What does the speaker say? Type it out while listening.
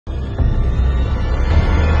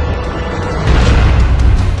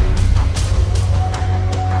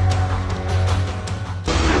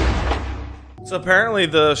So apparently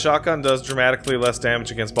the shotgun does dramatically less damage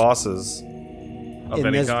against bosses of In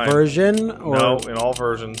any this kind. version? Or? No, in all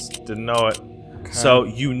versions. Didn't know it. Okay. So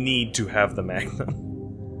you need to have the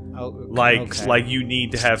Magnum. Oh, Like you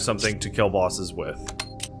need to have something to kill bosses with.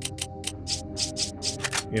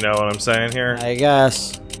 You know what I'm saying here? I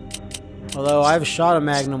guess. Although I've shot a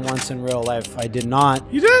Magnum once in real life. I did not.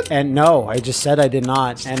 You did? And no, I just said I did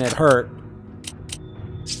not, and it hurt.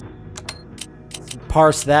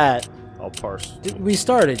 Parse that. I'll parse. We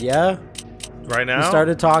started, yeah? Right now? We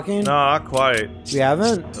started talking? No, not quite. We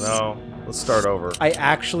haven't? No. Let's start over. I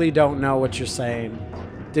actually don't know what you're saying.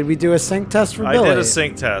 Did we do a sync test for I Billy? did a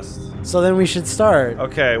sync test. So then we should start.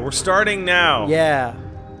 Okay, we're starting now. Yeah.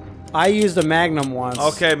 I used a Magnum once.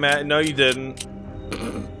 Okay, Matt. No, you didn't.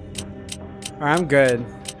 I'm good.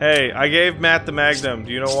 Hey, I gave Matt the Magnum.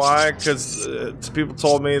 Do you know why? Because people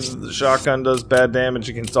told me that the shotgun does bad damage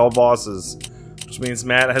against all bosses. Which means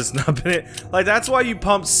Matt has not been... Like, that's why you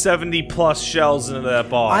pumped 70+ shells into that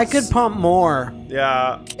boss. I could pump more.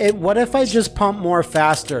 Yeah. What if I just pump more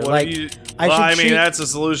faster? What Like, if you... I well, should I mean, treat- that's a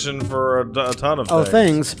solution for a ton of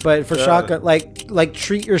things, but for Yeah. shotgun, like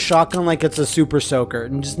treat your shotgun like it's a super soaker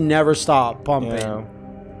and just never stop pumping. Yeah.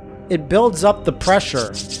 It builds up the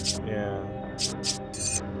pressure. Yeah.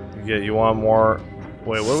 You want more...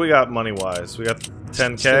 Wait, what do we got money-wise? We got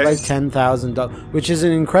 10K? Like $10,000, which is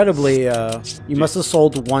an incredibly. You must have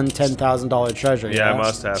sold one $10,000 treasure. Yeah, I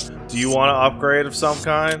must have. Do you want to upgrade of some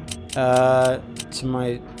kind? To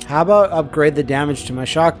my. How about upgrade the damage to my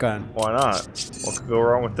shotgun? Why not? What could go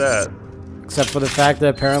wrong with that? Except for the fact that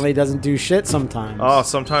apparently it doesn't do shit sometimes. Oh,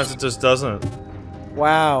 sometimes it just doesn't.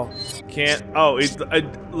 Wow. Can't... Oh, it's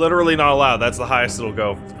literally not allowed. That's the highest it'll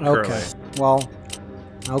go currently. Okay. Well.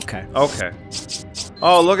 Okay. Okay.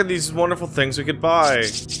 Oh, look at these wonderful things we could buy.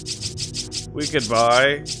 We could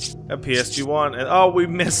buy a PSG-1. And oh, we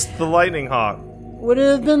missed the Lightning Hawk. Would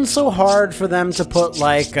it have been so hard for them to put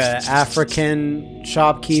like a African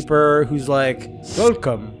shopkeeper who's like,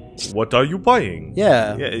 welcome? What are you buying?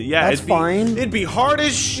 Yeah. Yeah, That's fine. It'd be hard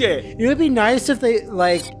as shit. It would be nice if they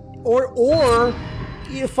like, or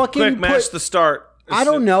you fucking Quick, match the start. I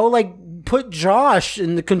don't know, like put Josh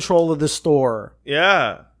in the control of the store.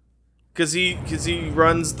 Yeah, because he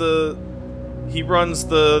runs the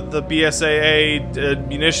BSAA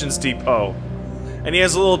munitions depot, and he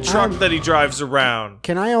has a little truck that he drives around.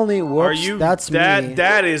 Can I only? Whoops, Are you? That's me.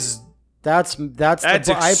 That's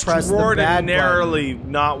extraordinarily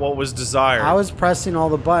not what was desired. I was pressing all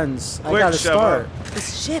the buttons. Quick, I gotta start.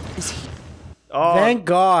 This ship is here. Oh, Thank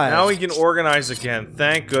God. Now we can organize again.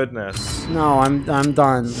 Thank goodness. No, I'm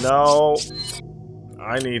done. No,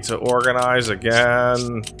 I need to organize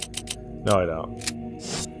again. No, I don't.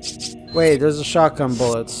 Wait, there's a shotgun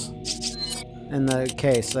bullets in the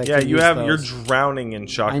case. I Yeah, can you use have. those. You're drowning in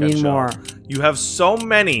shotgun I need shell. more. You have so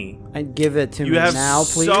many. And give it to You me have now,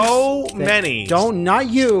 please. so many. Don't, not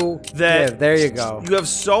you. That- Give, there you go. You have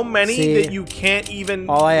so many See, that you can't even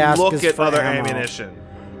all I ask look is at for other ammo. ammunition.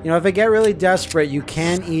 You know, if I get really desperate, you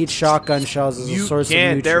can eat shotgun shells as a You source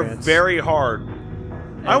can't. of They're nutrients. very hard.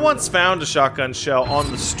 I once found a shotgun shell on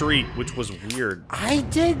the street, which was weird. I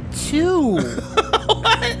did too.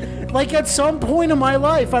 Like at some point in my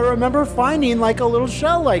life, I remember finding like a little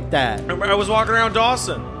shell like that. I was walking around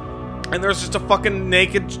Dawson, and there's just a fucking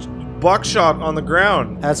naked buckshot on the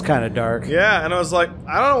ground. That's kind of dark. Yeah, and I was like,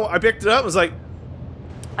 I don't know. I picked it up. I was like,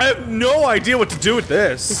 I have no idea what to do with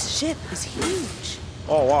this. This ship is huge.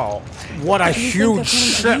 Oh wow. What a Do you think huge they're planning to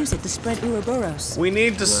ship! use it to spread Ouroboros? We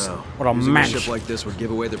need to. No. What a Using match. a ship like this would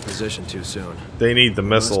give away their position too soon. They need the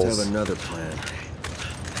Must missiles. have another plan.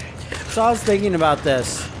 So I was thinking about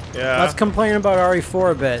this. Yeah. Let's complain about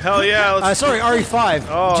RE4 a bit. Hell yeah. Let's Sorry, RE5.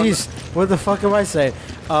 Oh, Jeez, what the fuck am I saying?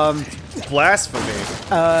 blasphemy.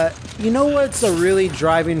 You know what's a really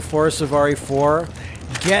driving force of RE4?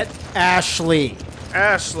 Get Ashley.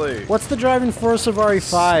 Ashley. What's the driving force of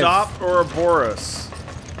RE5? Stop Ouroboros.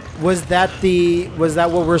 Was that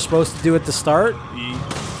what we're supposed to do at the start?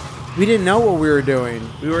 We didn't know what we were doing.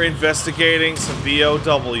 We were investigating some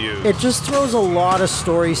VOW. It just throws a lot of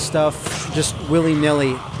story stuff just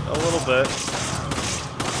willy-nilly. A little bit.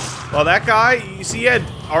 Well, that guy, you see, he had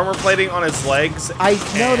armor plating on his legs. I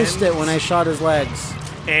noticed it when I shot his legs.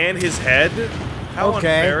 And his head. How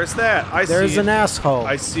Okay. unfair is that? There's an asshole.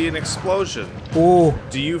 I see an explosion. Ooh.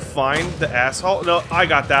 Do you find the asshole? No, I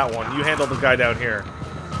got that one. You handle the guy down here.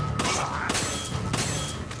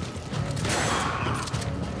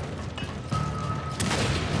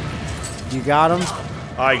 You got him?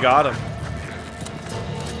 I got him.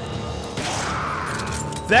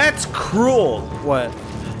 That's cruel. What?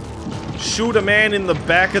 shoot a man in the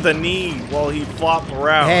back of the knee while he flopped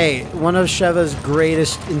around. Hey, one of Sheva's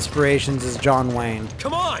greatest inspirations is John Wayne.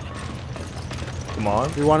 Come on! Come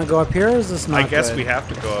on. We want to go up here, or is this not I guess good? we have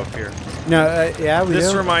to go up here. No, yeah, we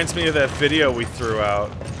This do. reminds me of that video we threw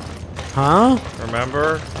out. Huh?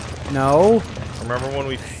 Remember? No? Remember when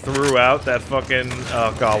we threw out that fucking...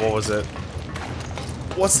 Oh, God, what was it?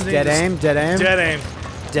 What's the name Dead of this- aim, dead aim. Dead aim.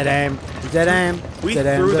 Dead aim, dead aim. We dead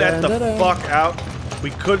aim, threw dead that aim, the dead aim. fuck out.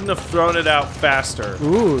 We couldn't have thrown it out faster.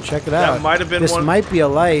 Ooh, check it out. might have been this one- might be a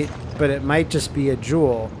light, but it might just be a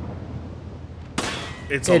jewel.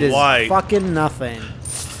 It's It a is light. fucking nothing.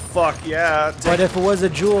 Fuck yeah. But if it was a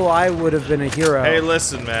jewel, I would have been a hero. Hey,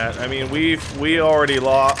 listen, Matt. I mean, we already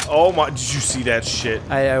lost. Oh my! Did you see that shit?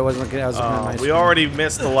 I wasn't looking. I was looking at my We screen. already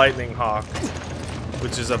missed the lightning hawk,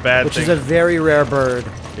 which is a bad Which thing. is a very rare bird.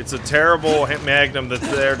 It's a terrible magnum that's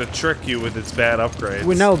there to trick you with its bad upgrades.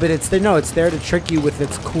 Well, no, but it's there to trick you with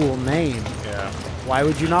its cool name. Yeah. Why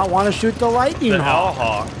would you not want to shoot the lightning The hawk?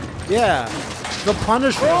 hawk. Yeah, the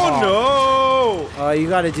Punisher. hawk. Oh no! You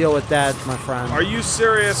got to deal with that, my friend. Are you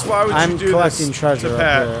serious? Why would I'm you do collecting this treasure to up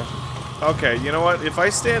Pat? here. Okay, you know what? If I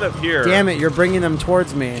stand up here, Damn it, you're bringing them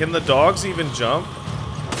towards me. can the dogs even jump?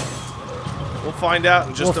 We'll find out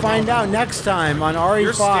in just We'll a find moment. out next time on RE5.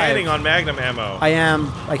 You're standing on magnum ammo. I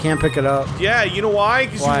am. I can't pick it up. Yeah, you know why?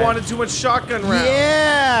 Because Why? you wanted too much shotgun rounds.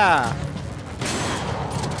 Yeah!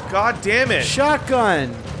 God damn it.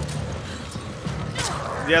 Shotgun!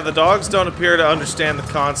 Yeah, the dogs don't appear to understand the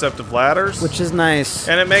concept of ladders. Which is nice.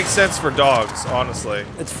 And it makes sense for dogs, honestly.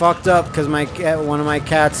 It's fucked up because my cat, one of my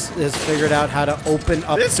cats has figured out how to open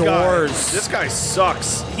up This doors. This guy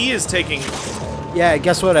sucks. He is taking... Yeah,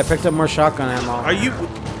 guess what? I picked up more shotgun ammo. Are you...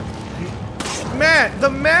 Matt, the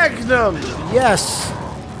Magnum! Yes!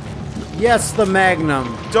 Yes, the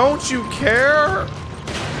Magnum. Don't you care?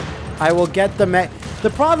 I will get the The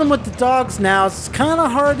problem with the dogs now is it's kind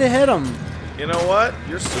of hard to hit them. You know what?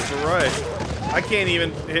 You're super right. I can't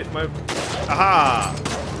even hit my... Aha!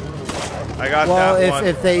 I got Well, that one.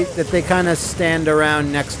 if they kind of stand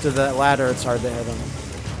around next to the ladder, it's hard to hit them.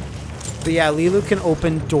 But yeah, Lilu can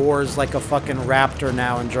open doors like a fucking raptor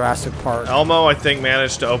now in Jurassic Park. Elmo, I think,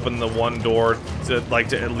 managed to open the one door to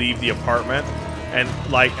leave the apartment, and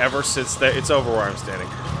like ever since that, it's over where I'm standing.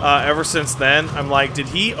 Ever since then, I'm like, did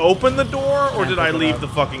he open the door or did I pick it leave up. the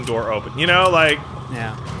fucking door open? You know, like,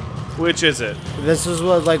 Yeah. which is it? This is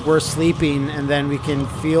what, like, we're sleeping and then we can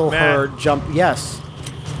feel Matt. her jump. Yes.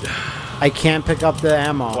 I can't pick up the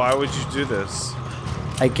ammo. Why would you do this?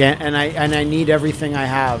 I can't, and I need everything I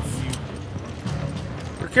have.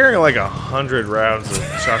 You're carrying like 100 rounds of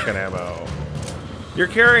shotgun ammo. You're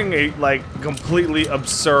carrying a like completely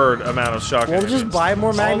absurd amount of shotgun. We'll just ammo. buy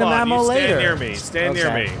more Magnum Hold on, ammo you later. Stand near me. Stand near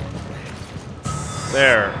Okay. me.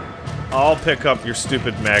 There. I'll pick up your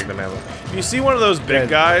stupid Magnum ammo. If you see one of those big Good.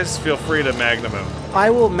 guys, feel free to Magnum him. I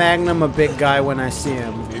will Magnum a big guy when I see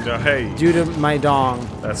him. You know, hey, Due to my dong.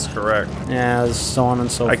 that's correct. Yeah, so on and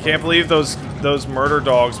so I forth. can't believe those murder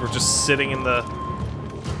dogs were just sitting in the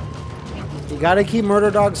You gotta keep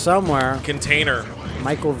Murder Dog somewhere. container.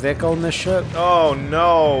 Michael Vick owned this shit. Oh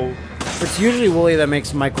no. It's usually Wooly that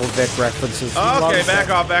makes Michael Vick references. He Okay, loves back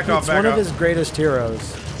it. off, back off, It's back one off. of his greatest heroes.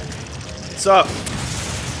 What's up?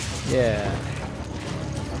 Yeah.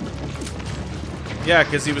 Yeah,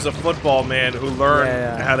 because he was a football man who learned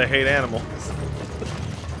Yeah. how to hate animals.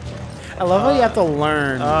 I love how you have to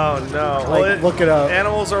learn. Oh no! Like, look it up.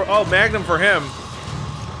 Animals are. Oh, Magnum for him.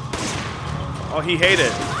 Oh, he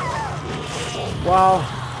hated. Well,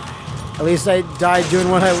 at least I died doing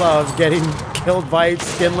what I love, getting killed by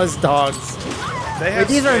skinless dogs. They have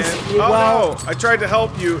these are- skin. well- Oh no! I tried to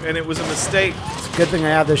help you, and it was a mistake. It's a good thing I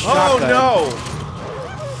have this Oh shotgun. no!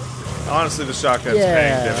 Honestly, the shotgun's Yeah.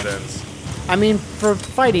 paying dividends. I mean, for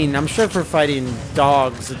fighting, I'm sure for fighting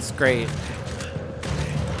dogs, it's great.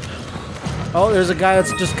 Oh, there's a guy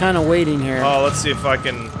that's just kind of waiting here. Oh, let's see if I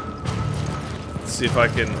can. Let's see if I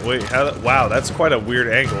can. Wait. Wow, that's quite a weird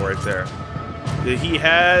angle right there. He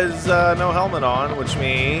has no helmet on, which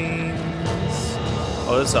means.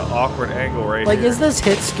 Oh, this is an awkward angle right Like, here. is this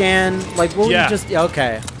hit scan? Like, will Yeah. we just...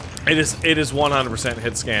 Okay. It is 100%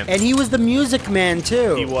 hit scan. And he was the music man,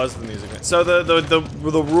 too. He was the music man. So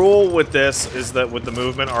the rule with this is that with the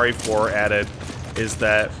movement RE4 added is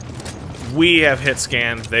that we have hit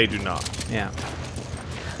scan, they do not. Yeah.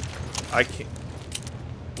 I can't.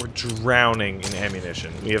 We're drowning in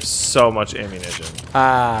ammunition. We have so much ammunition.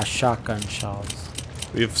 Ah, shotgun shells.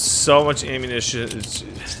 We have so much ammunition.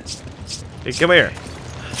 Hey, come here.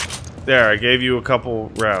 There, I gave you a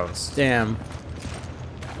couple rounds. Damn.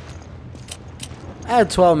 I had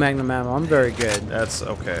 12 magnum ammo. I'm very good. That's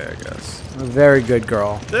okay, I guess. I'm a very good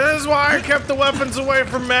girl. This is why I kept the weapons away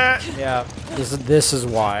from Matt. Yeah. This is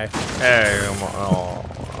why. Hey,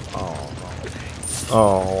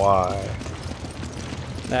 why?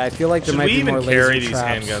 I feel like there Should might we be more even carry laser these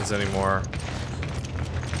traps. handguns anymore?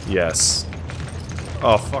 Yes.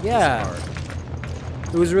 Oh fuck Yeah. this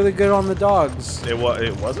card. It was really good on the dogs. It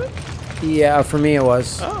was it? Yeah, for me it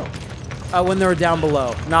was. Oh. When they were down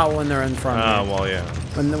below, not when they're in front of me. Well, yeah.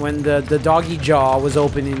 When the doggy jaw was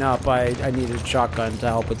opening up, I needed a shotgun to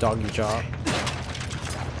help with doggy jaw.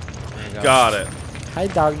 There you go. Got it. Hi,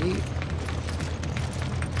 doggy.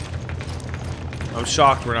 I'm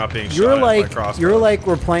shocked we're not being shot You're at by like crossbows.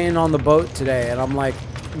 we're playing on the boat today, and I'm like,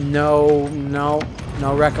 no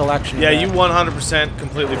recollection. of Yeah, that. you 100%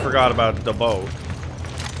 completely forgot about the boat.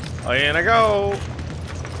 Oh, and I go.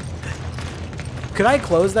 Could I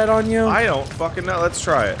close that on you? I don't fucking know. Let's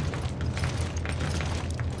try it.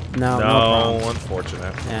 no No, problem.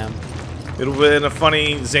 unfortunate. Yeah. It'll be in a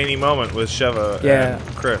funny, zany moment with Sheva Yeah.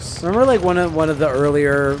 and Chris. Remember, like one of the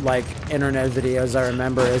earlier like internet videos I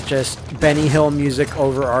remember is just Benny Hill music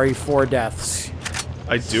over RE4 deaths.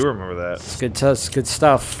 I do remember that. It's good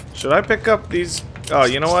stuff. Should I pick up these? Oh,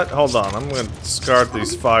 you know what? Hold on. I'm going to discard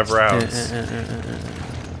these 5 rounds. And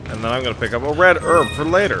then I'm going to pick up a red herb for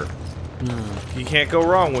later. You can't go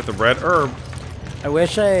wrong with a red herb. I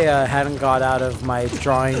wish I hadn't got out of my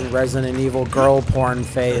drawing Resident Evil girl porn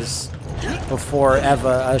phase before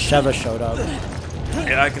Sheva showed up.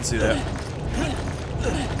 Yeah, I can see that.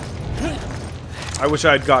 I wish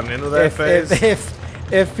I had gotten into that phase.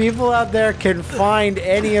 If people out there can find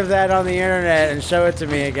any of that on the internet and show it to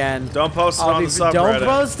me again, Don't post it on the subreddit. Don't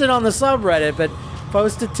post it on the subreddit, but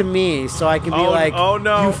post it to me so I can be like, oh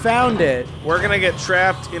no, you found it. We're going to get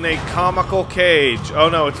trapped in a comical cage. Oh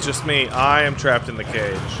no, it's just me. I am trapped in the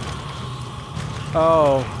cage.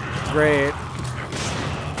 Oh, great.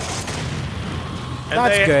 And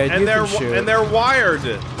That's good. You can shoot. And they're wired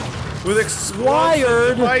with explosive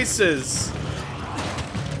Wired? devices.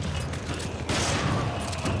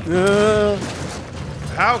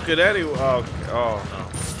 How could anyone? Oh no.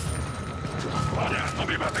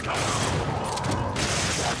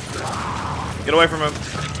 Get away from him.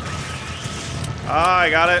 Ah, I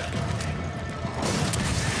got it.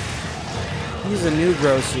 He's a new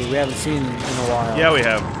Grossi we haven't seen in a while. Yeah, we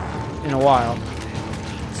have. In a while.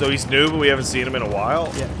 So he's new, but we haven't seen him in a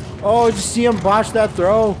while? Yeah. Oh, did you see him botch that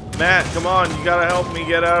throw? Matt, come on. You gotta help me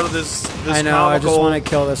get out of this I know, comical, I just want to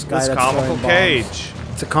kill this guy this that's comical throwing bombs. cage.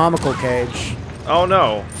 It's a comical cage. Oh,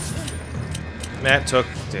 no. Matt took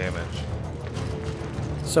damage.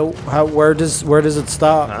 So, where does it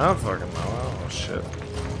stop? I don't fucking know. Oh, shit.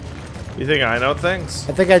 You think I know things?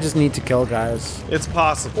 I think I just need to kill guys. It's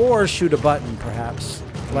possible. Or shoot a button, perhaps.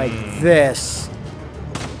 Like this.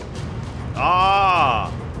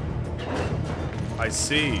 Ah! I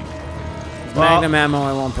see. Magnum ammo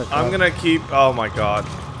I won't pick up. I'm gonna keep... Oh, my God.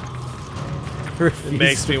 It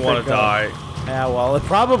makes me want to die. Yeah, well, it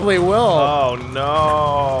probably will. Oh,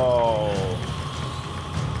 no.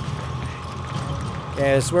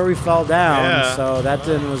 Yeah, it's where we fell down, Yeah. so that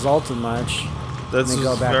didn't result in much. This Let is me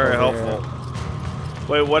go back very over helpful.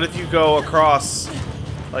 Wait, what if you go across,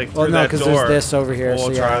 like, through Well, no, that because door? there's this over here, Well, so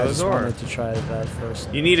we'll yeah, try I the just door. wanted to try that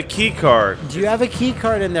first. You need a key card. Do you have a key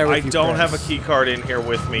card in there with I you, don't Chris? have a key card in here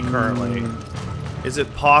with me currently. Is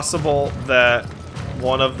it possible that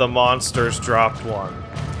one of the monsters dropped one?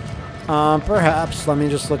 Perhaps. Let me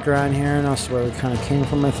just look around here, and that's where we kind of came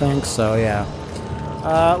from, I think. So, yeah.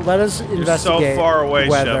 Let us You're investigate so far away,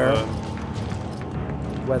 whether... Sheva.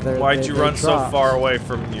 Whether Why'd they- you they run so dropped. far away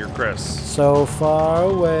from your Chris? So far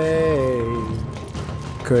away,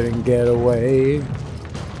 couldn't get away.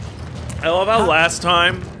 I love how last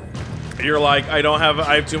time you're like, I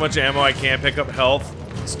have too much ammo, I can't pick up health.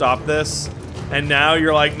 Stop this. And now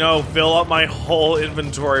you're like, no, fill up my whole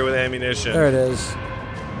inventory with ammunition. There it is.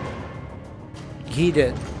 He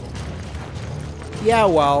did. Yeah,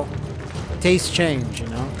 well, tastes change, you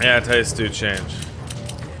know? Yeah, tastes do change.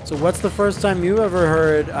 So what's the first time you ever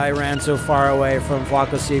heard I ran so far away from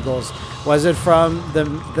Flock of Seagulls? Was it from the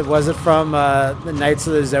Knights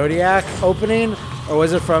of the Zodiac opening, or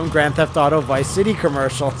was it from Grand Theft Auto Vice City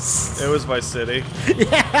commercials? It was Vice City.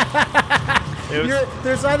 Yeah.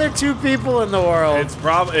 There's either two people in the world.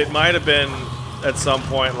 It might have been at some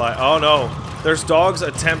point like, oh no, there's dogs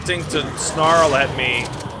attempting to snarl at me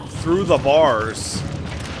through the bars.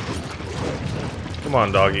 Come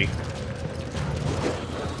on, doggy.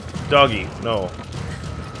 Doggy, no.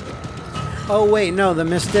 Oh wait, no, the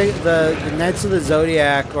Knights of the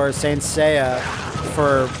Zodiac or Saint Seiya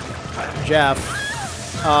for Jeff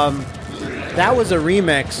That was a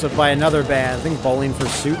remix by another band. I think Bowling for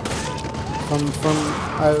Soup.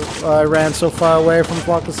 I ran so far away from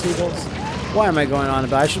Flock of Seagulls. Why am I going on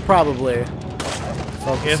about? I should probably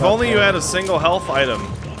focus. If up only you there. had a single health item.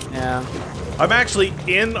 Yeah. I'm actually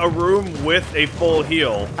in a room with a full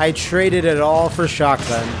heal. I traded it all for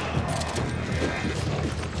shotgun.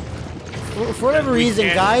 For whatever We reason,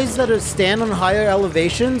 can't- guys that stand on higher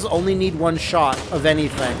elevations only need one shot of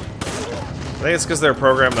anything. I think it's because they're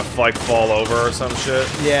programmed to like fall over or some shit.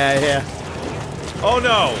 Yeah, yeah. Oh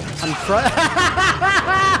no! I'm trying.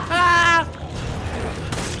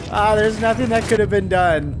 Ah, there's nothing that could have been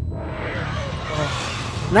done.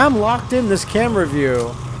 Now I'm locked in this camera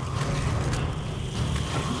view.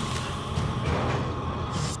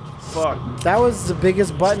 Fuck. That was the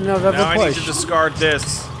biggest button I've ever Now I need pushed. to discard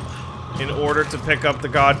this in order to pick up the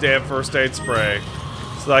goddamn first aid spray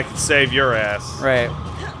so that I can save your ass. Right.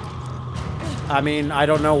 I mean, I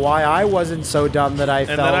don't know why I wasn't so dumb that I And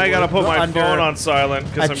fell then I gotta put my under phone on silent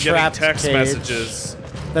because a I'm getting trapped text cage. messages.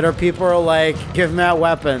 that are people are like, give Matt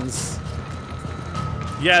weapons.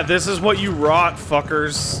 Yeah, this is what you rot,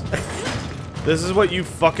 fuckers. This is what you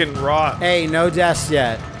fucking rot. Hey, no deaths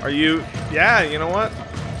yet. Are you... Yeah, you know what?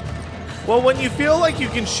 Well, when you feel like you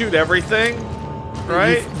can shoot everything,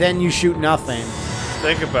 right? Then you shoot nothing.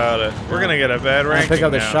 Think about it. We're gonna get a bad ranking pick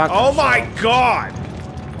up the now. shotgun Oh my god!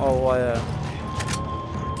 Oh,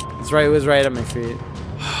 it's right. It was right at my feet.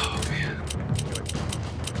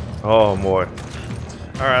 Oh boy.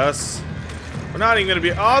 Alright, let's... We're not even gonna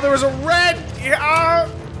be... Oh, there was a red...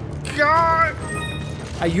 Oh, god!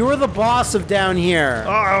 You were the boss of down here.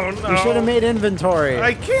 Oh no. You should have made inventory.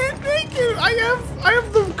 I can't make it. I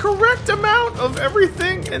have the correct amount of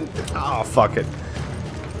everything and oh fuck it.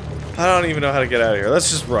 I don't even know how to get out of here.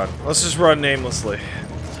 Let's just run. Let's just run namelessly.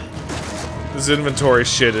 This inventory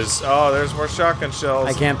shit is there's more shotgun shells.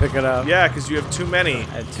 I can't pick it up. Yeah, because you have too many.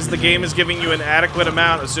 had too Because the game is giving you an adequate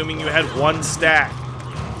amount, assuming you had one stack.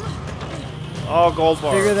 Oh, gold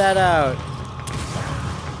bar. Figure that out.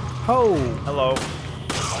 Ho! Hello.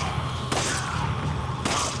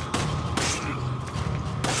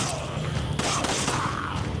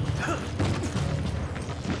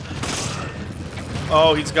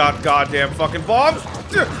 Oh, he's got goddamn fucking bombs.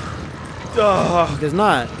 Ugh. Does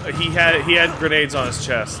not. He had grenades on his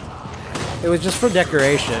chest. It was just for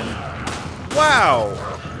decoration. Wow.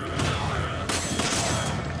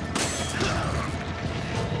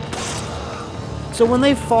 So when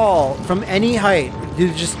they fall from any height,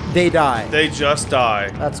 they die. They just die.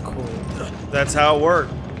 That's cool. That's how it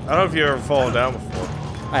worked. I don't know if you've ever fallen down before.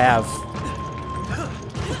 I have.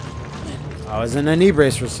 I was in a knee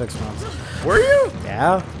brace for 6 months. Were you?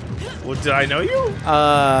 Yeah. Well, did I know you?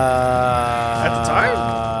 At the time?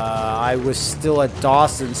 I was still at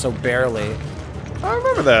Dawson, so barely. I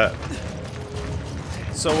remember that.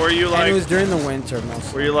 So were you And like... it was during the winter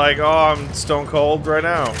mostly. Were you like, oh, I'm stone cold right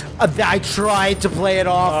now? I tried to play it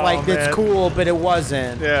off Oh, like man. it's cool, but it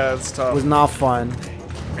wasn't. Yeah, it's It tough. was not fun.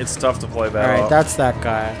 It's tough to play that Alright, off. that's that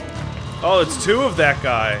guy. Oh, it's two of that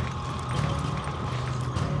guy.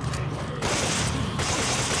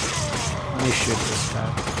 Let me shoot this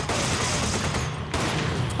guy.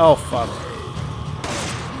 Oh, fuck.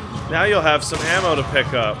 Now you'll have some ammo to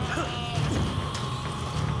pick up.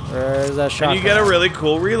 Where's that shotgun? And you get a really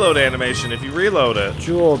cool reload animation if you reload it.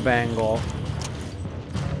 Jewel bangle.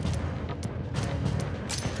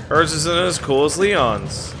 Hers isn't as cool as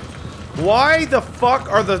Leon's. Why the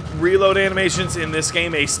fuck are the reload animations in this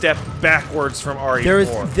game a step backwards from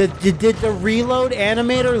RE4? Did the reload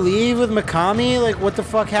animator leave with Mikami? Like, what the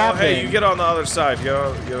fuck Oh, happened? hey, you get on the other side.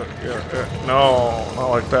 No, not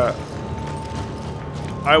like that.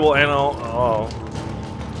 I will oh.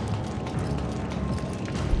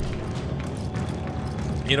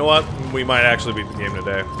 You know what? We might actually beat the game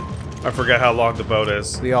today. I forget how long the boat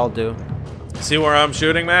is. We all do. See where I'm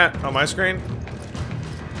shooting, Matt? On my screen?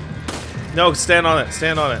 No, stand on it.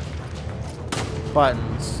 Stand on it.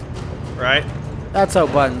 Buttons. Right? That's how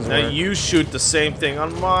buttons Now work. you shoot the same thing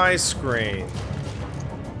on my screen.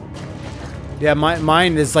 Yeah,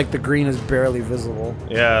 mine is like the green is barely visible.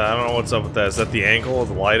 Yeah, I don't know what's up with that. Is that the angle of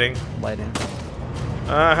the lighting? Lighting.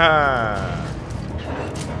 Aha!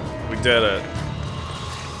 We did it.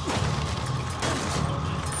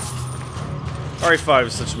 RE5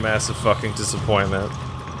 is such a massive fucking disappointment.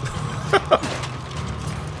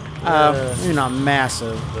 You're not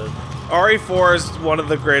massive, but RE4 is one of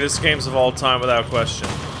the greatest games of all time without question.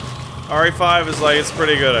 RE5 is like, it's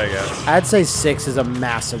pretty good, I guess. I'd say 6 is a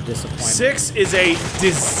massive disappointment. 6 is a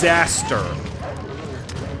disaster.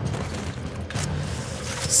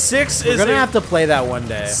 6 We're is gonna a have to play that one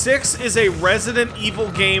day. 6 is a Resident Evil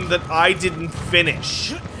game that I didn't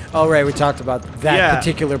finish. Oh right, we talked about that Yeah.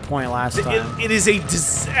 particular point last time. It is a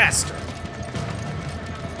disaster.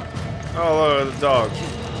 Oh, look at the dog.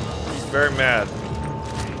 He's very mad.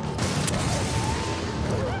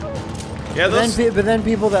 Yeah, those, But then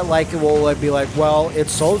people that like it will like, be like, well, it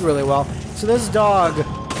sold really well. So this dog.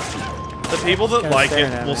 the people that Kinda like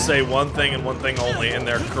staring it at will me. say one thing and one thing only, and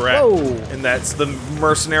they're correct. Whoa. And that's the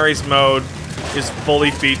Mercenaries mode is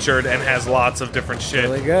fully featured and has lots of different shit.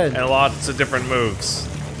 Really good. And lots of different moves.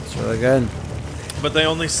 It's really good. But they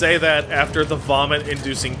only say that after the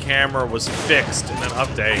vomit-inducing camera was fixed in an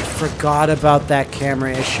update. Forgot about that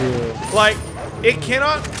camera issue. Like, it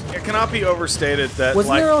cannot be overstated that Wasn't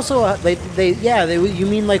like there also a, you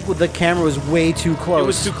mean like the camera was way too close? it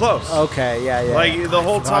was too close. Okay, yeah. Like the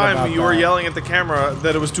whole Forgot time about you were that. yelling at the camera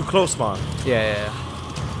that it was too close, man. Yeah.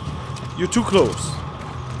 You're too close.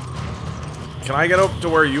 Can I get up to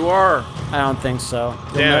where you are? I don't think so.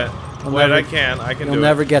 Damn it. You'll Wait, never- I can You'll do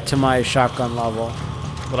never it. get to my shotgun level.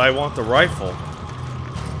 But I want the rifle.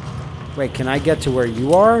 Wait, can I get to where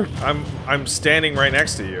you are? I'm standing right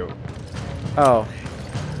next to you. Oh.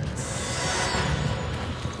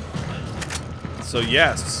 So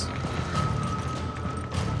yes.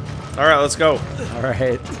 All right, let's go. All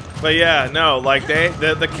right. But yeah, no, like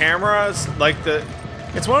the cameras, like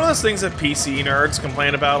it's one of those things that PC nerds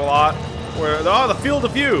complain about a lot, where the field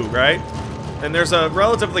of view, right? And there's a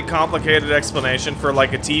relatively complicated explanation for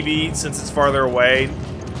like a TV since it's farther away,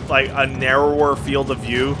 like a narrower field of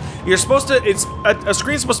view. You're supposed to, a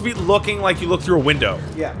screen's supposed to be looking like you look through a window.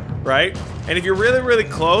 Yeah. Right? And if you're really, really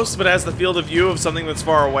close, but has the field of view of something that's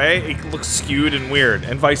far away, it looks skewed and weird,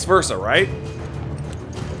 and vice versa, right?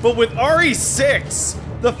 But with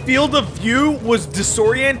RE6, the field of view was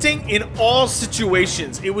disorienting in all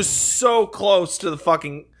situations. It was so close to the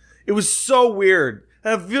fucking... It was so weird.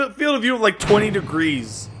 And a field of view of like 20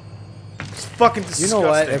 degrees. It's fucking disgusting. You know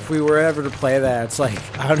what? If we were ever to play that, it's like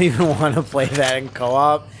I don't even want to play that in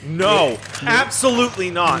co-op. No, absolutely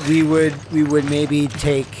not. We would maybe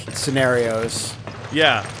take scenarios.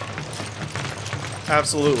 Yeah.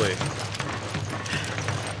 Absolutely.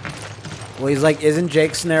 Well, he's like, "Isn't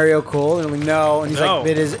Jake's scenario cool?" And I'm like, "No." And he's No. like,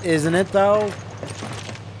 "It is, isn't it though?"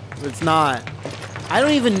 It's not. I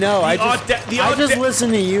don't even know. I just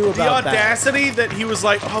listen to you about the audacity that he was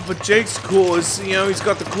like, oh, but Jake's cool. Is he's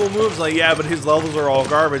got the cool moves. Like, yeah, but his levels are all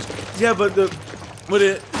garbage. Yeah, but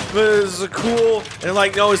it's cool. And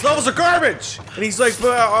like, no, his levels are garbage. And he's like,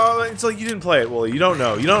 but it's like you didn't play it, Wooly. You don't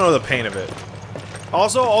know. You don't know the pain of it.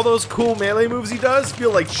 Also, all those cool melee moves he does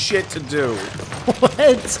feel like shit to do. What?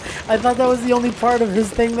 I thought that was the only part of his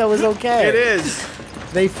thing that was okay. It is.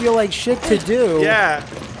 They feel like shit to do. Yeah,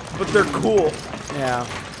 but they're cool. Yeah.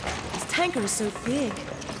 This tanker is so big.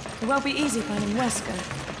 It won't be easy finding Wesker.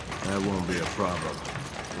 That won't be a problem.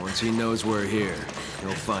 Once he knows we're here,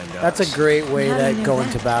 he'll find us. That's a great way How do to you know go that?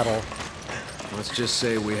 into battle. Let's just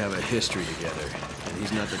say we have a history together, and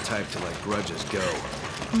he's not the type to let grudges go.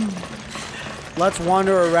 Let's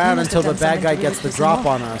wander around must until have the done bad guy something to gets really the piss him drop off.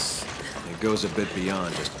 on us. It goes a bit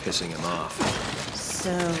beyond just pissing him off.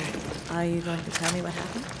 So, are you going to tell me what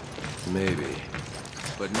happened? Maybe.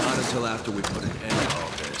 But not until after we put an end to all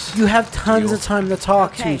this. You have tons Deal? of time to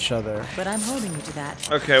talk to Okay. each other. But I'm holding you to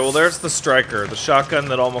that. Okay, well, there's the Striker, the shotgun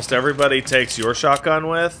that almost everybody takes your shotgun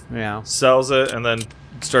with. Yeah. Sells it, and then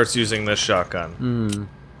starts using this shotgun.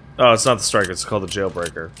 Oh, it's not the Striker, it's called the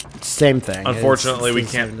Jailbreaker. Same thing. Unfortunately, It's we the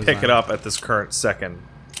same can't pick design. it up at this current second.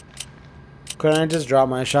 Couldn't I just drop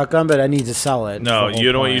my shotgun? But I need to sell it. No, That's the you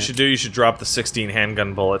whole know what you point. should do? You should drop the 16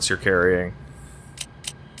 handgun bullets you're carrying.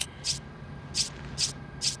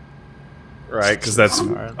 Right, because that's...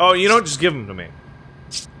 Alright. Oh, you don't just give them to me.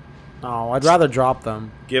 Oh, I'd rather drop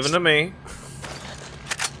them. Give them to me.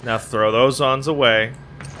 Now throw those ons away.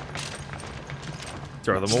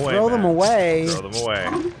 Throw them away, Throw them Matt. away. Throw them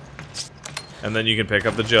away. And then you can pick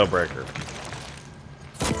up the Jailbreaker.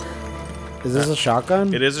 Is this a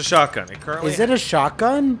shotgun? It is a shotgun. It currently Is it a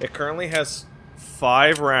shotgun? It currently has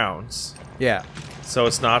 5 rounds, Yeah. so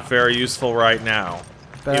it's not very useful right now.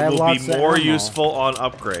 But I it have will lots be of more ammo. useful on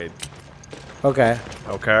upgrade. Okay.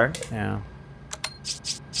 Okay? Yeah.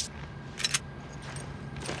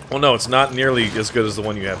 Well, no, it's not nearly as good as the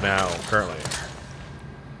one you have now, currently.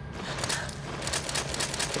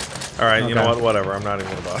 Alright, you know Okay. what? Whatever. I'm not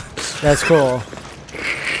even gonna bother. That's cool.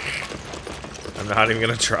 I'm not even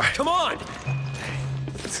gonna try. Come on!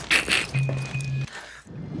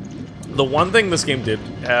 The one thing this game did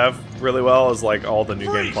have really well is like all the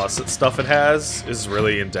New Game Plus stuff it has is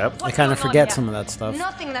really in depth. I kind of forget some of that stuff.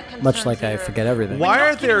 Much like I forget everything. Why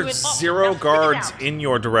are there 0 guards in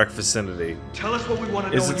your direct vicinity? Tell us what we want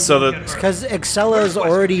to know. Is it so that Because Excella's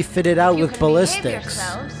already fitted out with ballistics.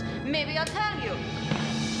 Maybe I'll tell you.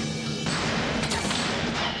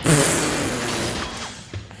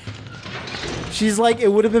 She's like, it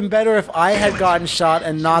would have been better if I had gotten shot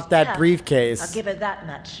and not that I'll briefcase. give it that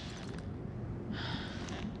much.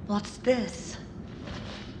 What's this?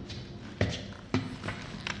 It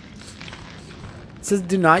says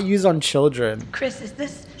do not use on children. Chris, is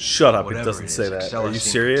this... shut up, it Whatever doesn't it say is, that. Excella Are you seems-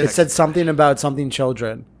 serious? It said something about something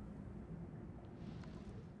children.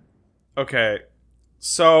 Okay.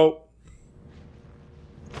 So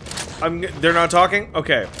they're not talking?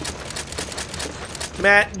 Okay.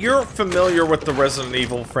 Matt, you're familiar with the Resident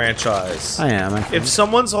Evil franchise. I am. I think. If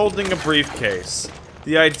someone's holding a briefcase,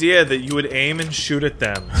 the idea that you would aim and shoot at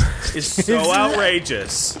them is so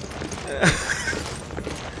outrageous.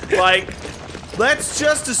 Like, let's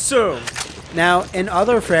just assume. Now, in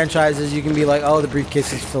other franchises, you can be like, oh, the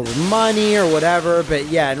briefcase is filled with money or whatever, but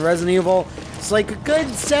yeah, in Resident Evil, it's like a good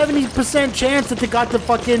 70% chance that they got the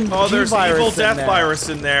fucking Oh, there's G-virus evil in death there. virus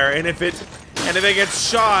in there, and if it gets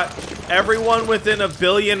shot, everyone within 1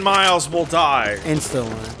 billion miles will die.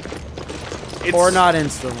 Instantly. It's, Or not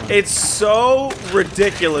instantly. It's so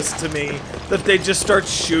ridiculous to me that they just start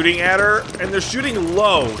shooting at her, and they're shooting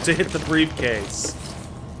low to hit the briefcase.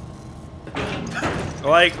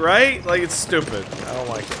 Like, right? Like, it's stupid. I don't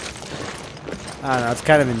like it. I don't know, it's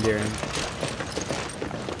kind of endearing.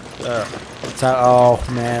 It's how,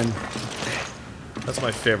 oh, man. That's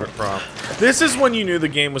my favorite prompt. This is when you knew the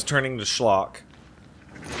game was turning to schlock.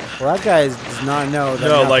 Well, that guy does not know that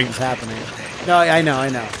No, nothing's like- happening. No, I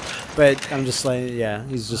know. But I'm just like, yeah,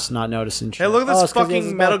 he's just not noticing shit. Hey, look at Oh, this it's 'cause he has fucking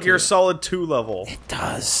his Metal back Gear to it. Solid 2 level. It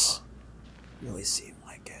does. Really seem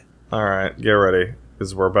like it. Alright, get ready,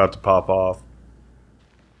 because we're about to pop off.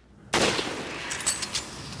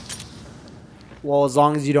 Well, as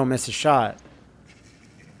long as you don't miss a shot.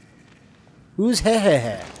 Who's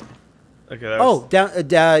hehehe? Okay, that Oh, was,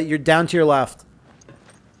 down. You're down to your left.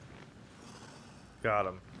 got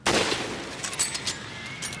him.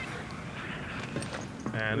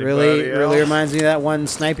 Really else? reminds me of that one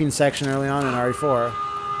sniping section early on in RE4.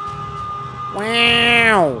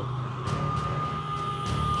 Wow.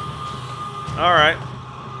 Alright.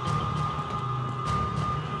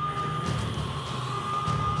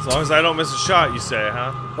 As long as I don't miss a shot, you say,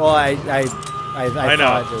 huh? Well, I know,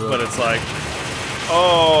 thought it would. but it's like,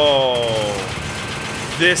 oh,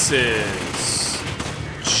 this is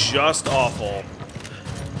just awful.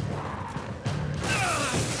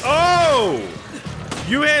 Oh!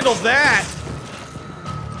 You handled that!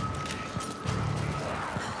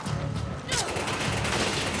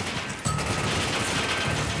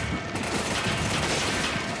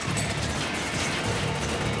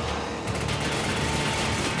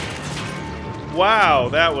 Wow,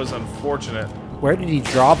 that was unfortunate. Where did he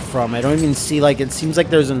drop from? I don't even see, like, it seems like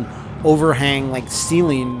there's an overhang, like,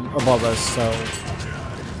 ceiling above us, so...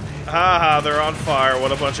 Haha, they're on fire.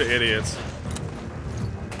 What a bunch of idiots.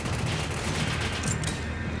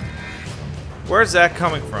 Where's that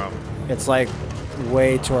coming from? It's, like,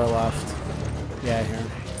 way to our left. Yeah, here.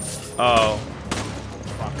 Oh.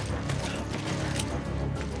 Fuck.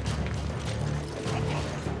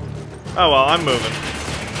 Oh well, I'm moving.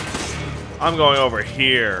 I'm going over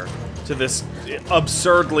here to this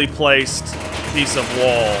absurdly placed piece of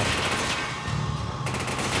wall.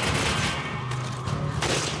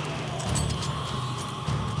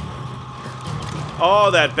 Oh,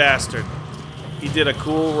 that bastard. He did a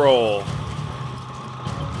cool roll.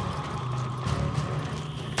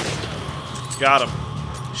 Got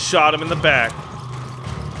him. Shot him in the back.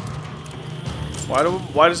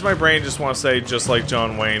 Why does my brain just want to say just like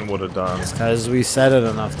John Wayne would have done? Because we said it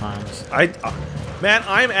enough times. Man,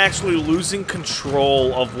 I'm actually losing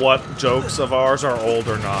control of what jokes of ours are old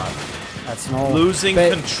or not. That's an old... Losing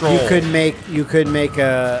but control. You could make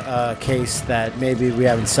a case that maybe we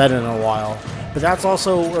haven't said it in a while. But that's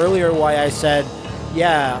also earlier why I said,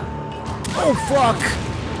 yeah. Oh, fuck!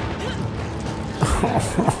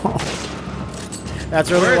 That's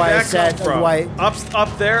really Where'd why I that said come from? why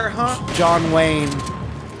Up there, huh? John Wayne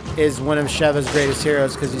is one of Sheva's greatest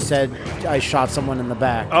heroes because he said, I shot someone in the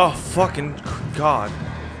back. Oh, fucking God.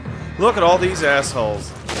 Look at all these assholes.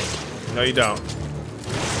 No, you don't.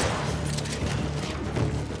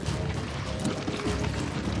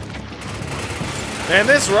 And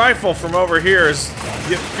this rifle from over here is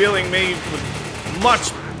filling me with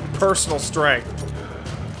much personal strength.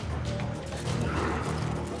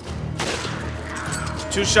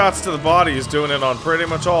 2 shots to the body is doing it on pretty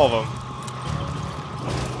much all of them.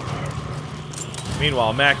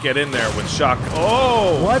 Meanwhile, Matt, get in there with shotgun.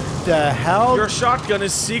 Oh! What the hell? Your shotgun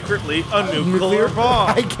is secretly a nuclear bomb.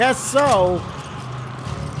 I guess so.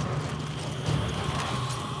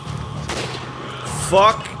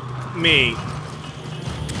 Fuck me.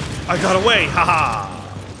 I got away. Haha.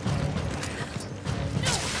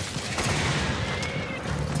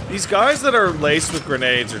 These guys that are laced with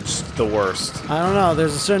grenades are just the worst. I don't know.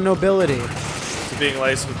 There's a certain nobility. To being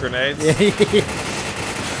laced with grenades?